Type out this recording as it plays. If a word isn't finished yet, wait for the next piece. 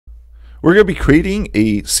We're going to be creating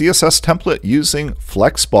a CSS template using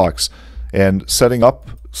Flexbox and setting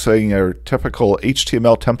our typical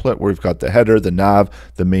HTML template where we've got the header, the nav,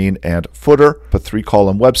 the main, and footer, a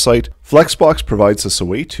 3-column website. Flexbox provides us a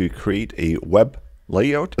way to create a web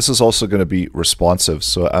layout. This is also going to be responsive,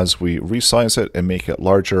 so as we resize it and make it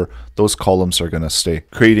larger, those columns are going to stay,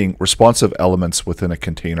 creating responsive elements within a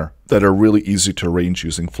container that are really easy to arrange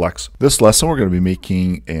using Flex. This lesson we're going to be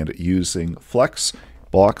making and using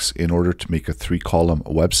Flexbox in order to make a 3-column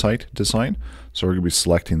website design. So we're going to be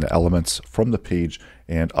selecting the elements from the page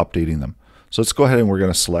and updating them. So let's go ahead and we're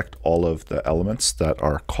going to select all of the elements that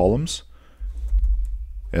are columns.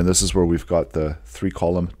 And this is where we've got the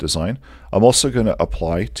 3-column design. I'm also going to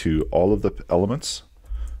apply to all of the elements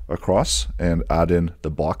across and add in the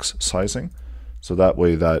box sizing. So that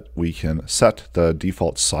way that we can set the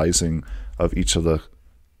default sizing of each of the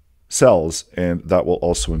cells, and that will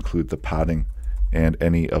also include the padding and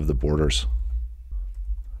any of the borders.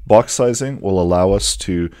 Box sizing will allow us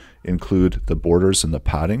to include the borders and the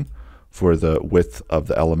padding for the width of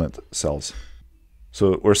the element cells.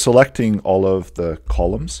 So we're selecting all of the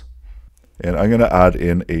columns, and I'm going to add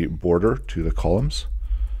in a border to the columns.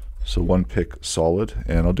 So one pick solid,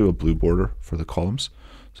 and I'll do a blue border for the columns.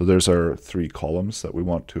 So there's our 3 columns that we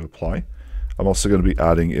want to apply. I'm also going to be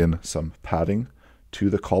adding in some padding to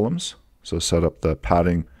the columns. So set up the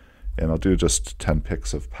padding, and I'll do just 10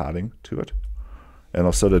 picks of padding to it. And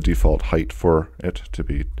I'll set a default height for it to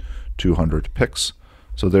be 200 picks.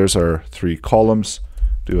 So there's our 3 columns.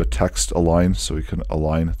 Do a text align so we can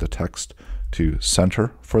align the text to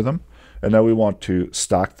center for them. And now we want to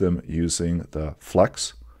stack them using the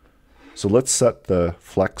flex. So let's set the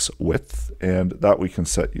flex width, and that we can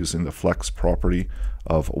set using the flex property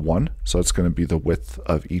of 1. So it's going to be the width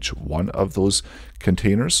of each one of those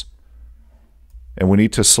containers. And we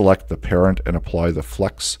need to select the parent and apply the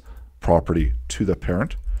flex property to the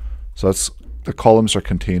parent. So that's the columns are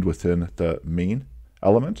contained within the main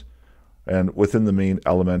element, and within the main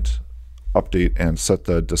element, update and set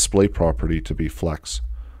the display property to be flex.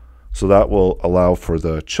 So that will allow for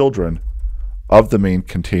the children of the main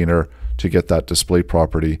container to get that display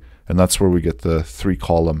property, and that's where we get the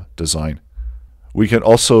 3-column design. We can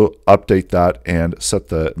also update that and set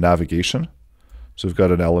the navigation. So we've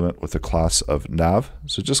got an element with a class of nav,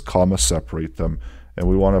 so just comma separate them, and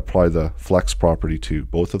we want to apply the flex property to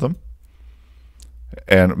both of them.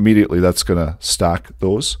 And immediately that's going to stack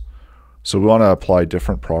those. So we want to apply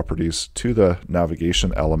different properties to the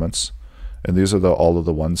navigation elements, and these are all of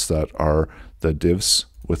the ones that are the divs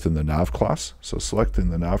within the nav class. So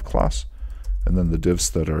selecting the nav class and then the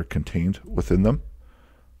divs that are contained within them.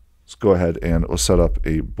 Let's go ahead and we'll set up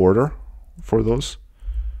a border for those.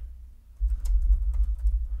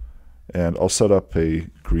 And I'll set up a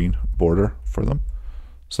green border for them.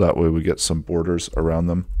 So that way we get some borders around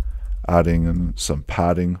them, adding in some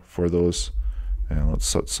padding for those. And let's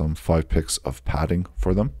set some 5 picks of padding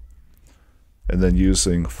for them. And then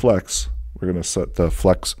using flex, we're going to set the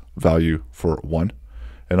flex value for 1.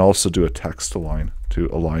 And also do a text align to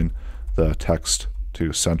align the text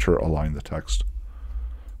to center align the text.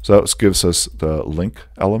 So that gives us the link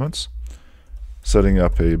elements. Setting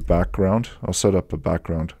up a background, I'll set up a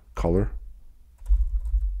background color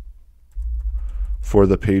for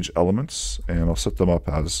the page elements, and I'll set them up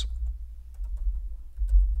as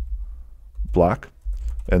black,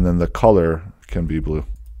 and then the color can be blue.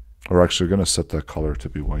 We're actually going to set the color to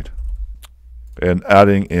be white. And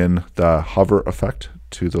adding in the hover effect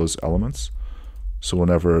to those elements. So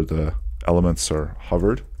whenever the elements are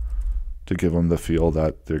hovered, to give them the feel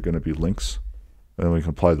that they're going to be links, and then we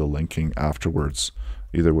can apply the linking afterwards,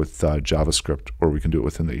 either with JavaScript, or we can do it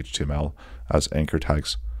within the HTML as anchor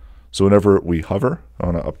tags. So whenever we hover, I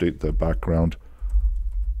want to update the background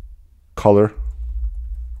color.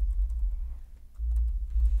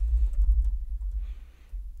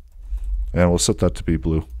 And we'll set that to be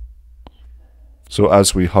blue. So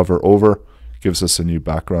as we hover over, it gives us a new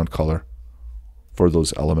background color for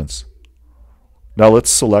those elements. Now let's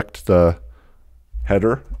select the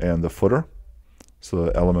header and the footer. So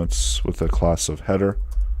the elements with a class of header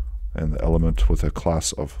and the element with a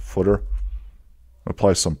class of footer.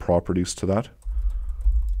 Apply some properties to that.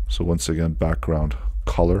 So once again, background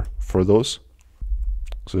color for those.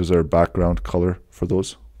 So there's our background color for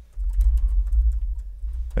those.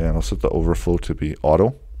 And I'll set the overflow to be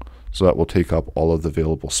auto, so that will take up all of the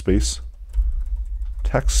available space.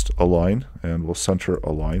 Text align, and we'll center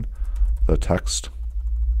align the text.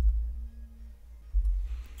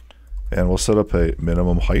 And we'll set up a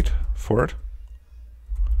minimum height for it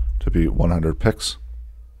to be 100 pixels.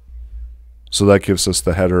 So that gives us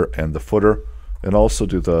the header and the footer and also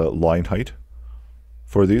do the line height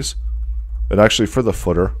for these. And actually for the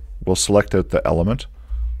footer, we'll select out the element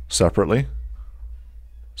separately.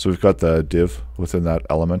 So we've got the div within that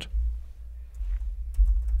element.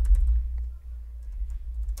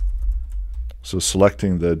 So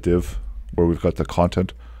selecting the div where we've got the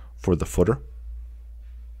content for the footer.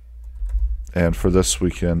 And for this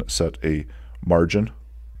we can set a margin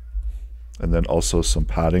and then also some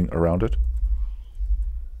padding around it.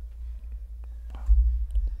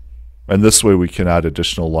 And this way we can add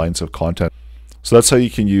additional lines of content. So that's how you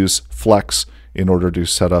can use Flex in order to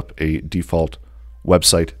set up a default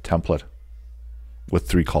website template with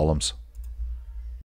 3 columns.